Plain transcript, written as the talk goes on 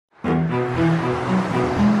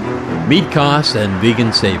meat costs and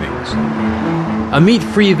vegan savings. A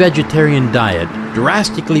meat-free vegetarian diet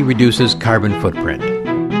drastically reduces carbon footprint.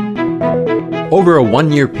 Over a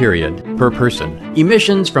 1-year period per person,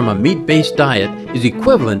 emissions from a meat-based diet is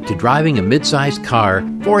equivalent to driving a mid-sized car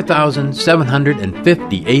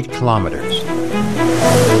 4,758 kilometers.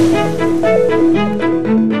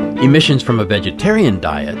 Emissions from a vegetarian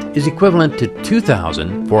diet is equivalent to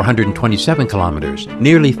 2,427 kilometers,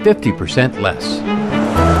 nearly 50% less.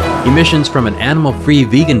 Emissions from an animal-free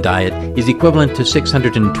vegan diet is equivalent to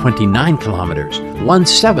 629 kilometers,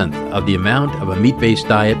 1/7 of the amount of a meat-based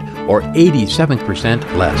diet, or 87%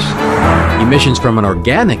 less. Emissions from an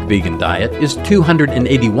organic vegan diet is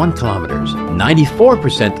 281 kilometers,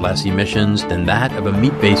 94% less emissions than that of a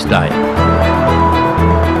meat-based diet.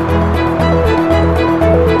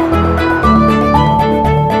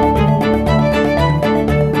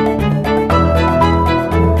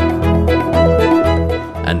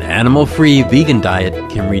 Animal-free vegan diet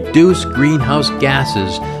can reduce greenhouse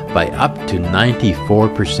gases by up to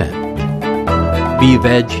 94%. Be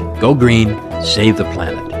veg, go green, save the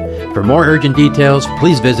planet. For more urgent details,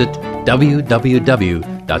 please visit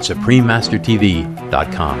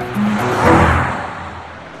www.suprememastertv.com.